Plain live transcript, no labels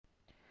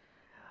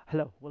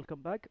Hello,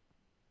 welcome back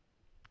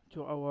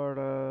to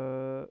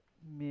our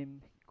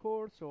MIM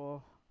course.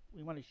 So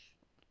we managed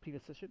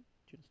previous session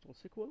to install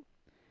SQL,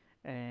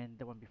 and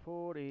the one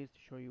before is to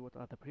show you what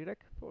are the prereq.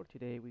 For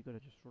today, we're gonna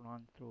just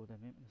run through the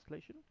MIM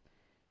installation.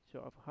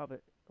 So I have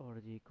it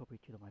already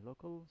copied to my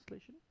local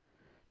installation,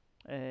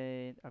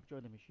 and I've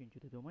joined the machine to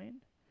the domain.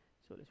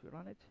 So let's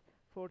run it.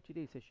 For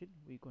today's session,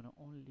 we're gonna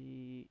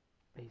only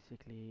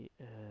basically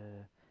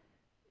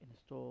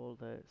install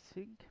the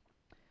sync,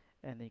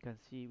 and then you can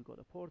see we got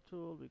the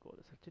portal, we got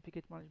the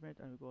certificate management,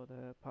 and we got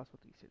the password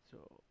reset. So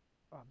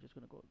I'm just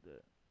gonna go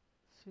the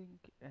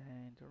sync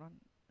and run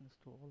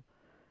install,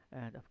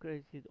 and I've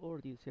created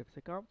already a service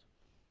account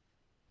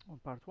on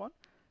part one.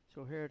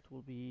 So here it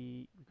will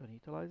be, we're gonna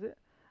utilize it.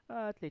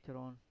 Later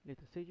on,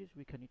 later stages,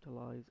 we can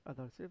utilize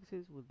other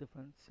services with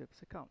different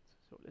service accounts.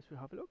 So let's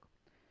have a look.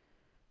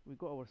 We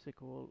got our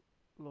SQL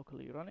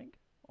locally running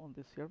on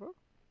this server.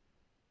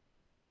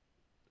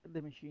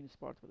 The machine is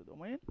part of the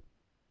domain.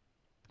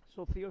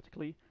 So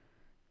theoretically,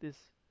 this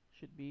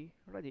should be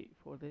ready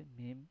for the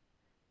MIM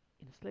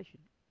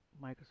installation.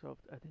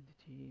 Microsoft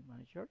Identity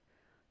Manager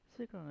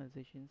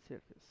synchronization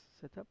service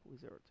setup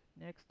wizard.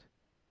 Next,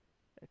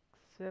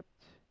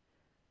 accept.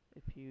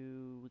 If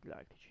you would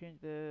like to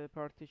change the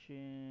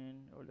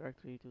partition or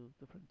directory to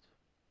different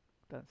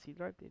than C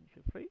drive, then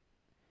feel free.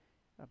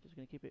 I'm just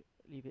going to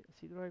leave it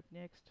C drive.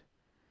 Next,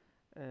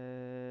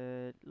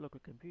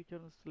 local computer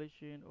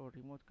installation or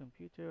remote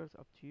computers,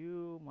 up to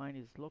you. Mine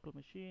is local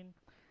machine.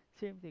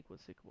 Same thing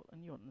with SQL.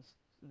 In your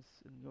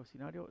instance, in your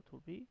scenario, it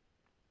will be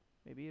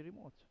maybe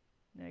remote.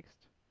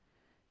 Next,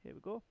 here we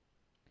go.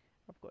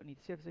 I've got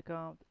need service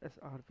account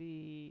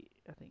srv,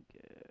 I think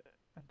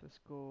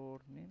underscore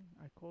min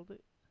I called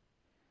it,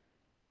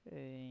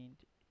 and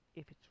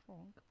if it's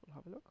wrong we'll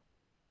have a look.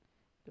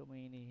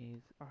 Domain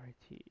is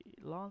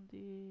IT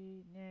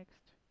Landy.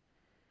 Next,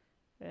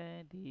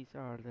 and these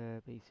are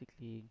the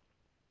basically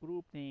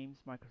group names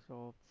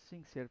Microsoft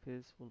Sync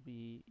Service will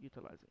be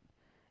utilizing.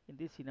 In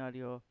this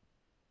scenario,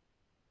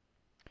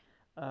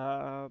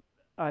 uh,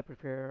 I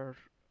prefer,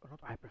 or not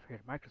I prefer,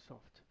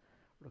 Microsoft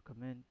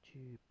recommend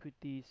to put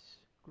these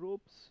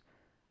groups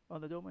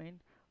on the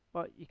domain,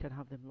 but you can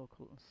have them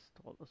local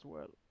installed as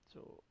well.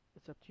 So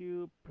it's up to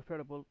you.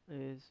 Preferable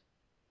is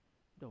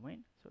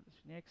domain. So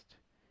this next,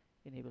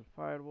 enable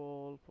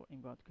firewall for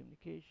inbound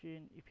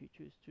communication. If you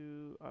choose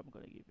to, I'm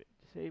gonna give it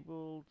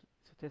disabled.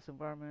 It's a test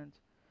environment.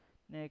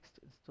 Next,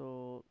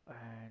 install,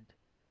 and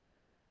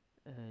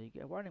you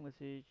get a warning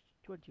message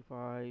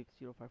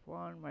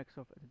 25051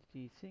 Microsoft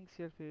Identity Sync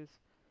Service.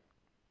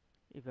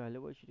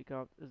 Evaluation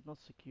account is not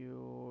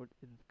secured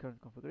in current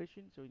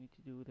configuration, so you need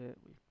to do the.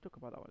 We'll talk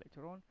about that one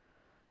later on.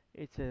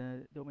 It's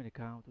a domain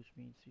account, which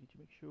means you need to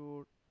make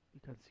sure we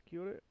can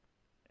secure it,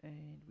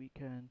 and we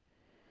can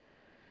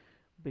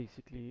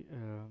basically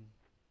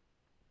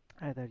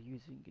either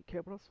using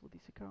Kerberos with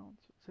this account,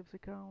 service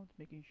account,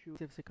 making sure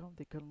service account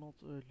they cannot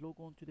log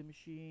on to the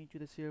machine, to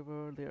the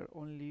server, they are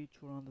only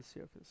to run the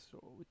service.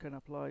 So we can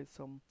apply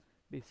some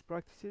best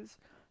practices,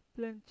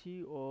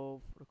 plenty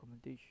of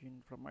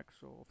recommendation from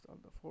Microsoft and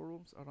the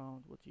forums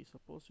around what you're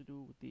supposed to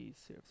do with the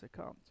service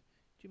account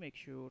to make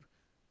sure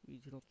we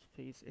do not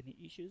face any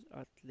issues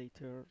at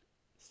later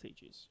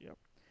stages. Yeah.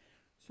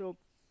 So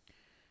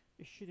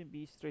it shouldn't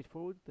be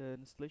straightforward, the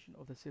installation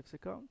of the service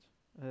account.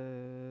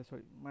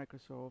 Sorry,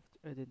 Microsoft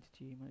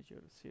Identity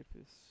Manager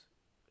Service,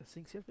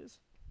 Sync Service.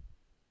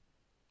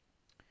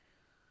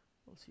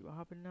 We'll see what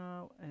happens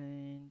now,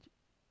 and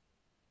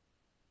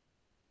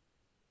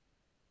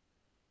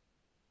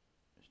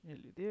it's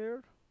nearly there.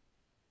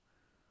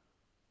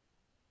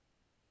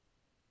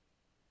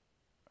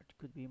 It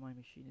could be my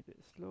machine a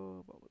bit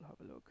slow, but we'll have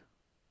a look.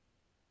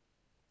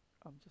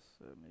 I'm just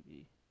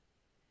maybe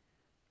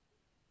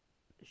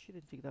it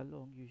shouldn't take that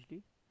long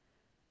usually.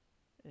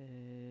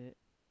 Uh,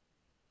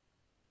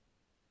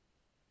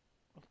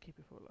 I'll keep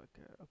it for like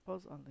a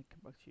pause and then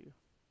come back to you.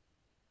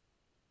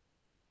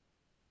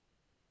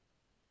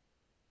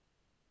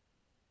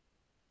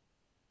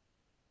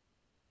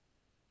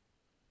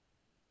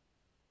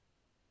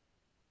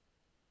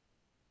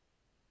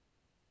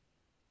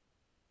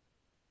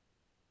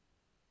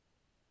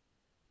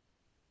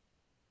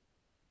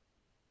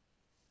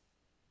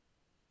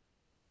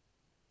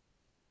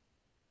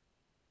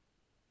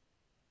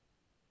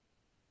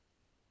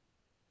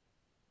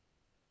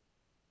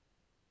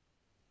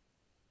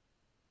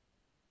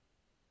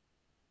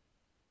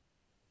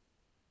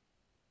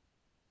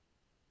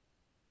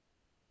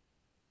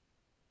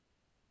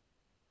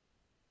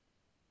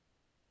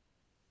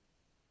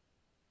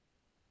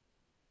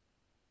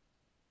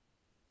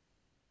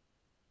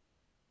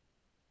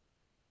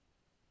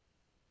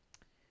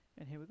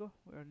 And here we go.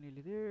 We are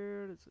nearly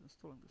there. It's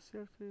installing the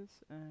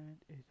surface, and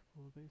it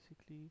will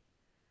basically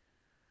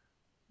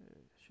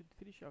should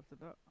finish after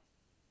that.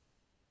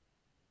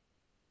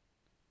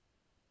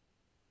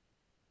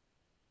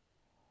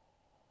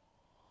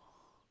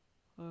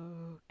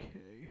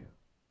 Okay.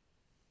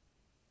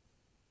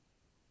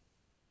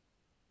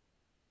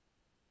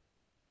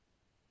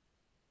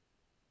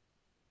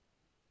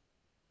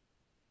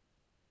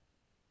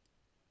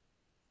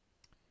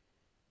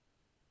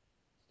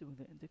 doing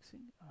the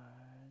indexing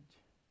and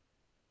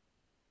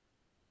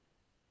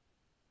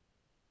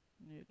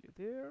nearly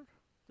there,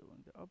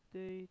 doing the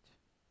update.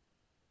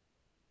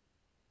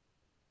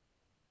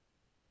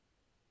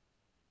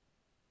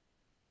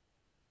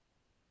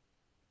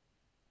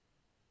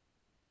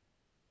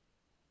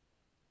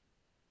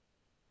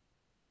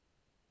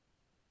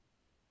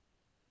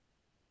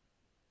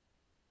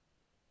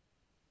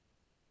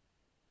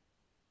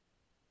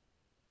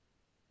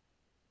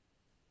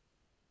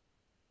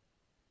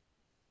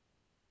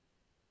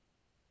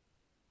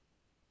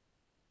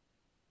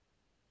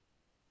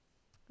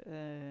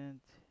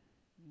 And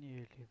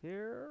nearly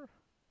there.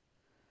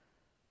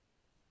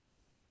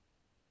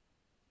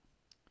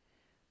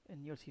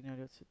 In your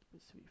scenario, it's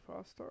supposed to be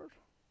faster.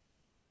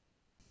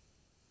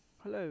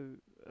 Hello,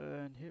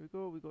 and here we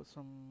go. We got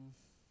some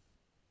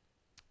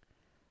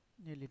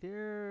nearly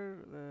there.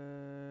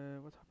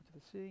 What happened to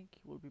the sync?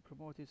 Will be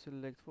promoted.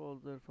 Select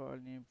folder, file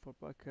name for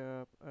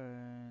backup,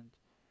 and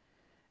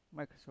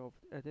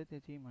Microsoft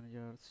Identity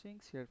Manager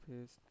sync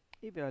surface.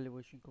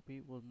 Evaluation copy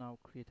will now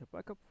create a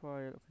backup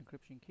file of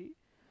encryption key,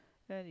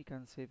 and you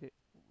can save it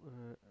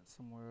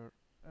somewhere.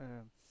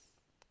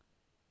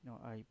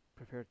 I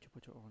prefer to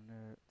put it on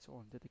its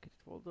own dedicated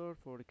folder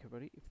for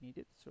recovery if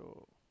needed.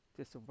 So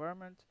test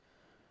environment,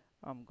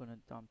 I'm gonna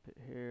dump it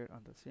here on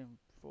the same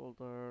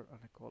folder, and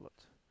I call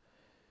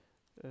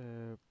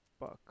it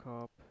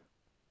backup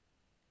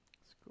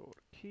score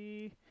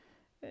key,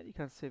 and you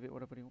can save it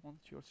whatever you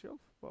want yourself,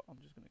 but I'm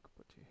just gonna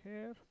put it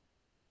here,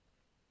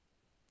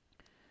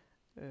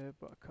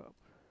 backup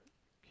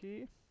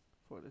key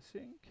for the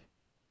sync,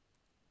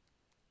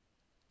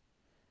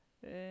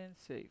 and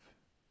save.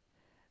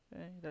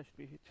 And that should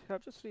be it.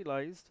 I've just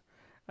realized,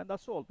 and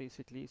that's all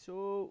basically.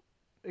 So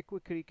a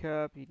quick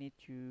recap, you need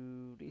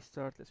to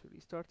restart. Let's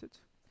restart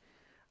it.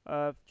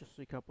 Just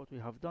recap what we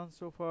have done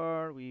so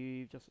far.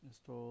 We've just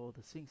installed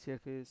the sync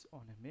surface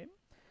on a MIM,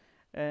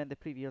 and the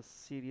previous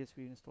series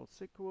we installed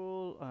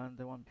SQL, and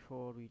the one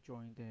before we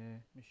joined the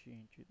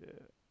machine to the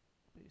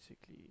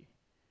basically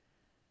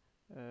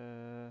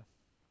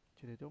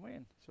to the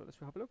domain. So let's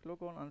have a look,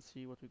 log on and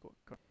see what we got.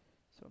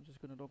 So I'm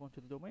just going to log on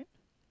to the domain.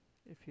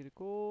 If you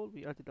recall,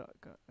 we added that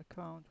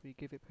account, we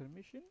gave it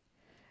permission,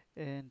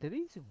 and the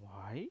reason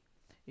why,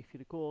 if you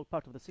recall,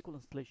 part of the SQL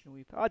installation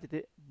we've added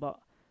it, but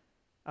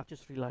I've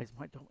just realized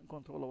my domain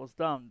controller was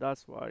down.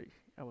 That's why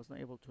I was not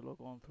able to log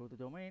on through the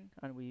domain,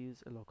 and we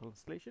use a local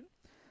installation.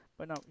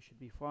 But now it should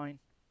be fine.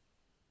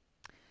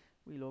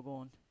 We log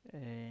on,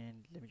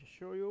 and let me just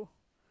show you.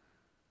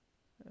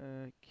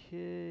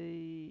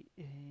 Okay,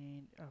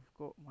 and I've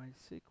got my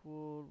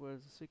SQL.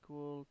 Where's the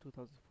SQL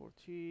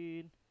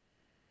 2014?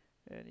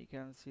 And you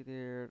can see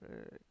there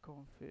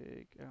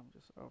config. I'm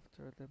just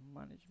after the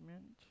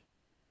management.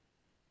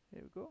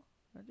 Here we go.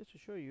 And just to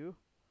show you,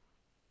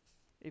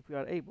 if we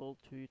are able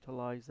to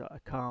utilize the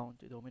account,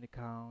 the domain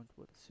account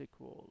with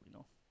SQL,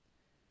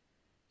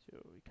 so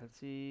you can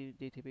see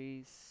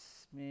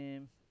database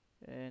MIM,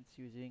 and it's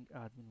using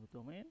admin with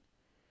domain.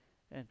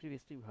 And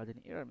previously we had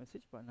an error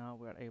message, but now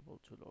we are able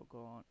to log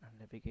on and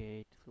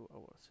navigate through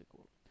our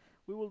SQL.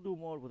 We will do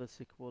more with the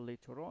SQL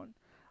later on.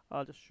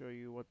 I'll just show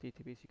you what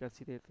database. You can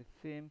see there the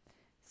theme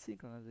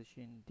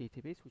synchronization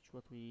database, which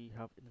what we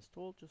have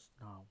installed just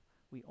now.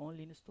 We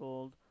only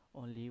installed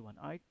only one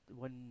I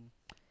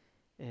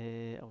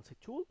would say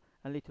tool,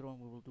 and later on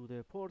we will do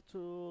the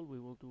portal, we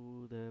will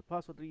do the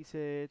password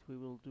reset, we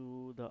will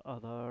do the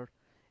other,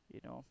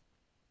 you know,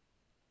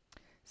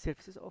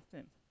 surfaces of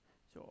them.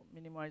 So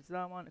minimize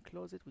that one,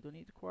 close it, we don't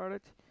need to require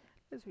it.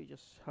 Let's we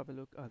just have a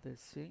look at the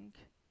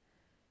sync,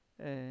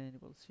 and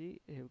we'll see,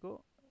 here we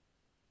go,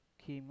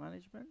 key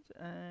management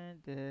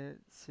and the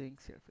sync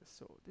surface.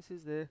 So this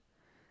is the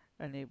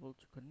unable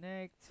to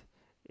connect.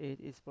 It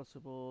is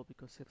possible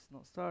because it's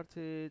not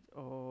started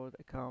or the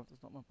account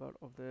is not member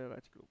of the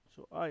right group.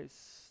 So I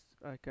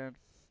can,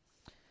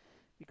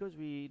 because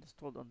we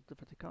installed on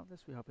different account,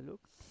 let's we have a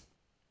look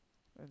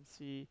and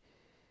see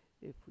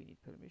if we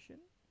need permission.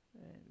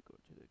 And we go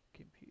to the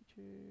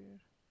computer.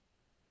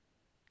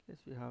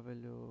 Let's we have a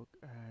look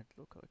at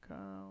local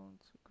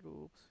accounts,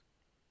 groups,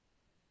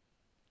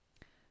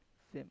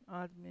 theme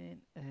admin,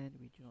 and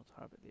we do not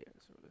have it there.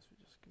 So let's we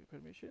just give it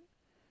permission.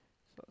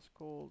 So that's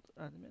called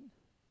admin,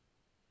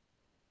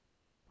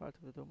 part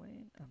of the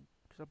domain, and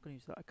because I'm going to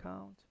use that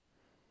account.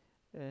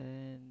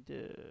 And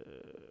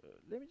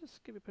let me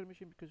just give it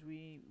permission because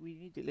we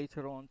need it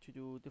later on to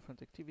do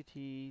different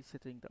activities,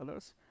 setting the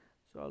alerts.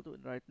 So I'll do it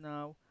right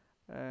now,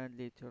 and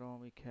later on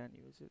we can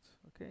use it.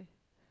 Okay,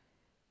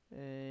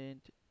 and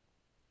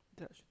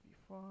that should be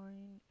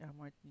fine. I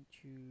might need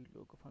to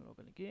log off and log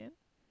in again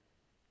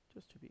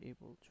just to be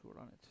able to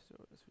run it. So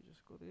let's we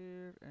just go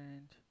there,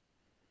 and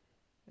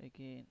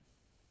again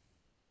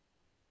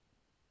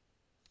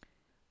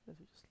let's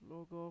we just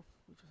log off.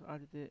 We just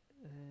added it,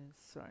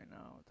 sign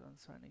out and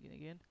sign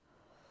again.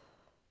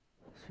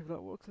 See if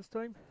that works this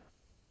time.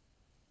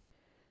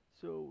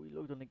 So we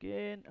logged on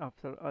again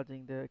after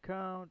adding the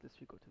account. Let's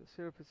we go to the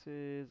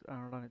services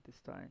and run it this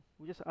time.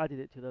 We just added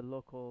it to the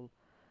local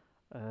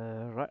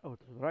right, or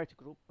to the right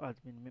group,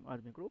 admin mim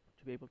admin group,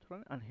 to be able to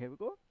run. And here we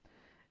go.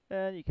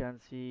 And you can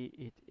see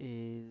it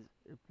is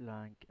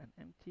blank and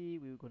empty.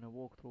 We're gonna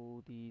walk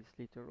through these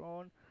later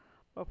on,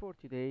 but for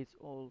today it's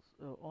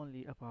also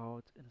only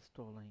about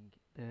installing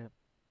the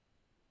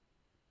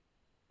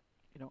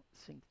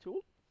sync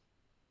tool,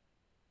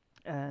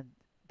 and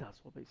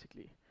that's all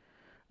basically.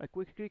 A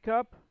quick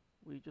recap: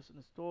 we just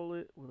install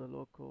it with a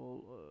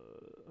local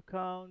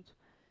account,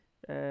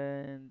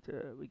 and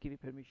we give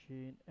it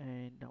permission,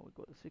 and now we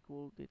got the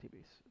SQL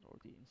database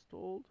already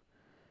installed.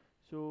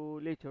 So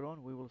later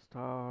on we will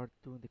start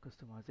doing the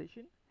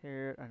customization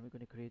here, and we're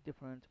going to create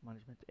different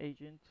management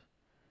agent,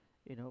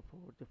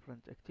 for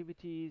different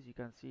activities. You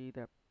can see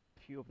that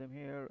few of them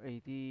here: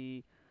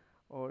 AD,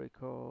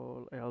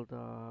 Oracle,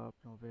 LDAP,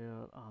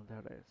 Novell, and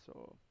the rest.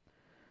 So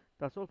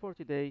that's all for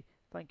today.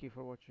 Thank you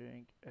for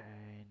watching,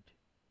 and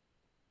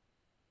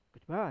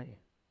goodbye.